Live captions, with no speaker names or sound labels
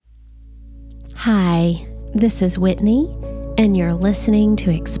Hi, this is Whitney, and you're listening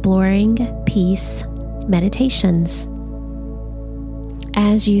to Exploring Peace Meditations.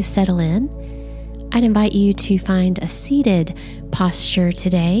 As you settle in, I'd invite you to find a seated posture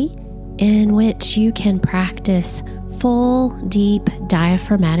today in which you can practice full, deep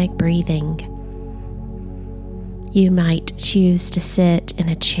diaphragmatic breathing. You might choose to sit in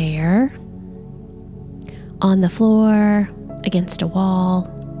a chair, on the floor, against a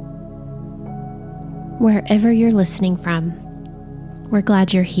wall. Wherever you're listening from, we're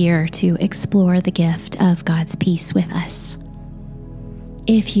glad you're here to explore the gift of God's peace with us.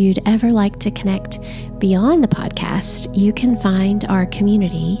 If you'd ever like to connect beyond the podcast, you can find our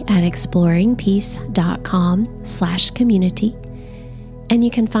community at exploringpeace.com/community, and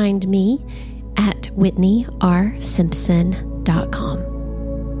you can find me at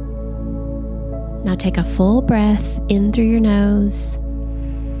whitneyrsimpson.com. Now take a full breath in through your nose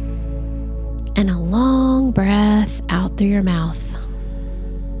and a long breath out through your mouth.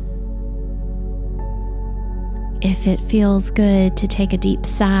 If it feels good to take a deep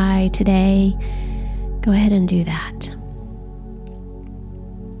sigh today, go ahead and do that.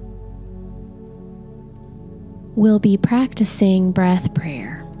 We'll be practicing breath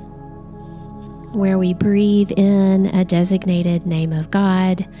prayer, where we breathe in a designated name of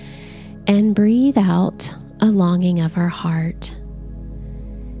God and breathe out a longing of our heart.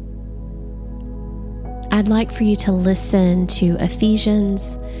 I'd like for you to listen to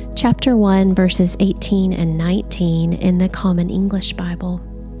Ephesians chapter 1, verses 18 and 19 in the Common English Bible.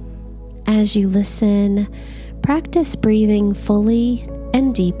 As you listen, practice breathing fully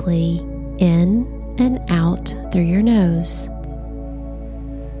and deeply in and out through your nose.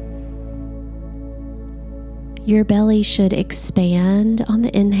 Your belly should expand on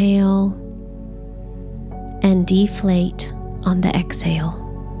the inhale and deflate on the exhale.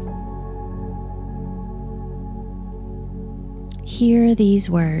 Hear these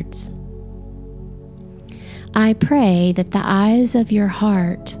words. I pray that the eyes of your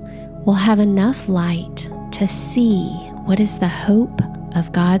heart will have enough light to see what is the hope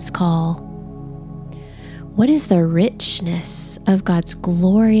of God's call. What is the richness of God's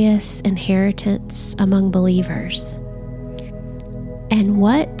glorious inheritance among believers? And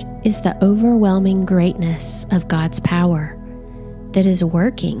what is the overwhelming greatness of God's power that is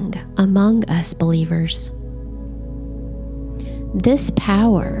working among us believers? This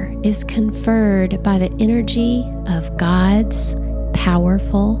power is conferred by the energy of God's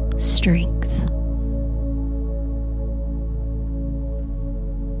powerful strength.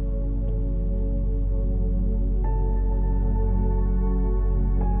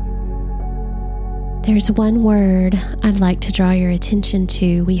 There's one word I'd like to draw your attention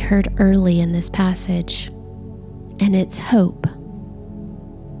to we heard early in this passage, and it's hope.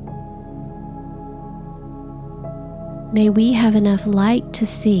 May we have enough light to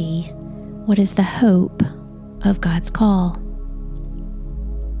see what is the hope of God's call.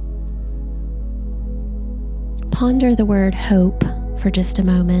 Ponder the word hope for just a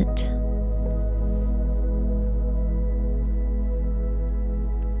moment.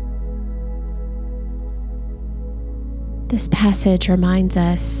 This passage reminds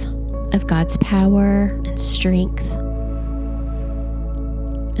us of God's power and strength.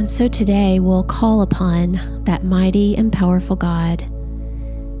 And so today we'll call upon that mighty and powerful God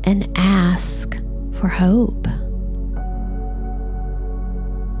and ask for hope.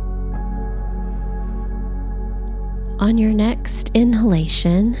 On your next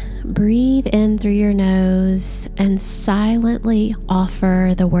inhalation, breathe in through your nose and silently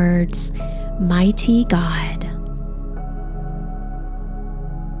offer the words, Mighty God.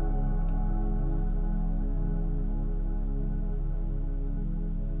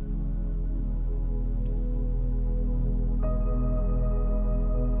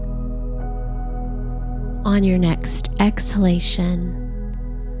 On your next exhalation,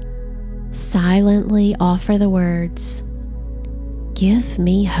 silently offer the words, Give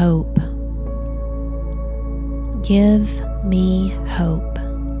me hope. Give me hope.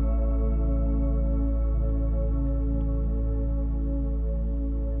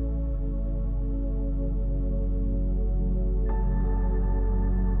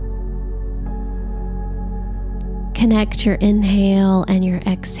 Connect your inhale and your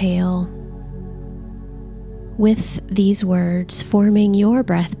exhale with these words, forming your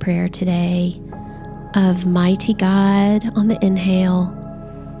breath prayer today of Mighty God on the inhale,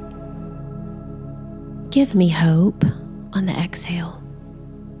 Give me hope on the exhale.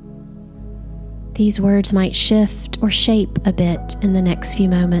 These words might shift or shape a bit in the next few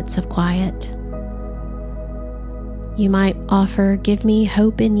moments of quiet. You might offer, give me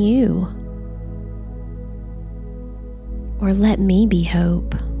hope in you, or let me be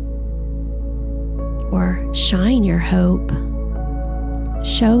hope, or shine your hope,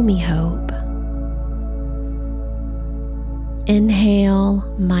 show me hope.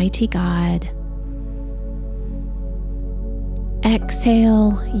 Inhale, mighty God.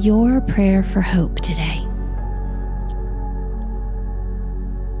 Exhale your prayer for hope today.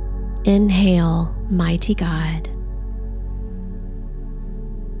 Inhale, mighty God.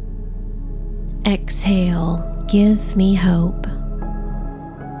 Exhale, give me hope.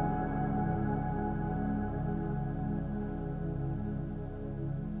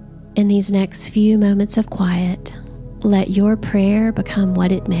 In these next few moments of quiet, let your prayer become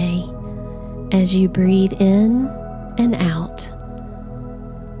what it may as you breathe in and out,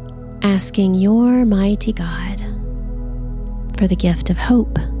 asking your mighty God for the gift of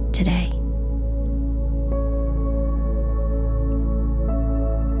hope today.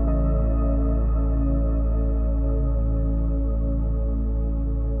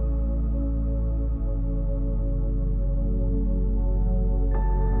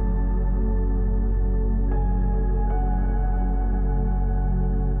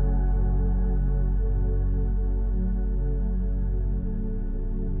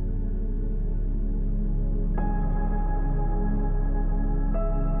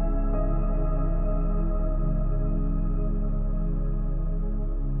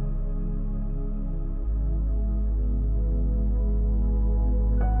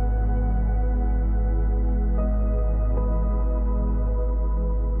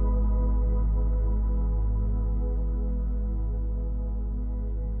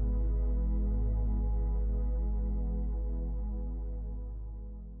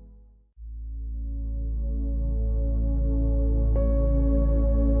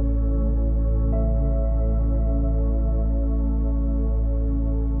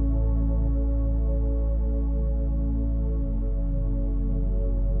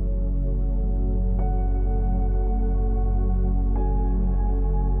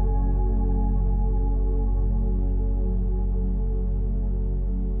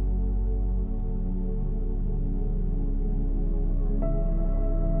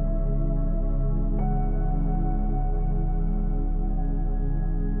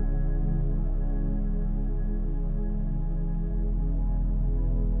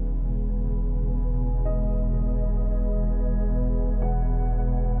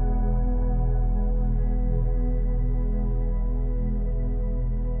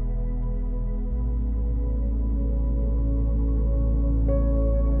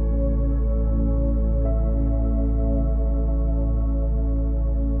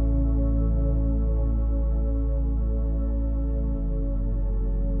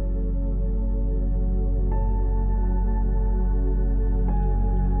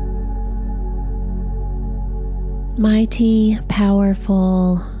 Mighty,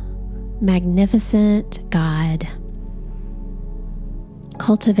 powerful, magnificent God,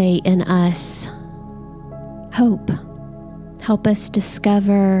 cultivate in us hope. Help us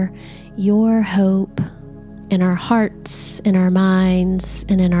discover your hope in our hearts, in our minds,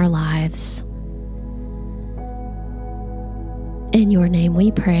 and in our lives. In your name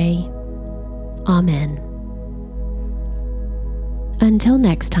we pray. Amen. Until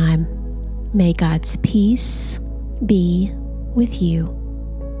next time, may God's peace be with you.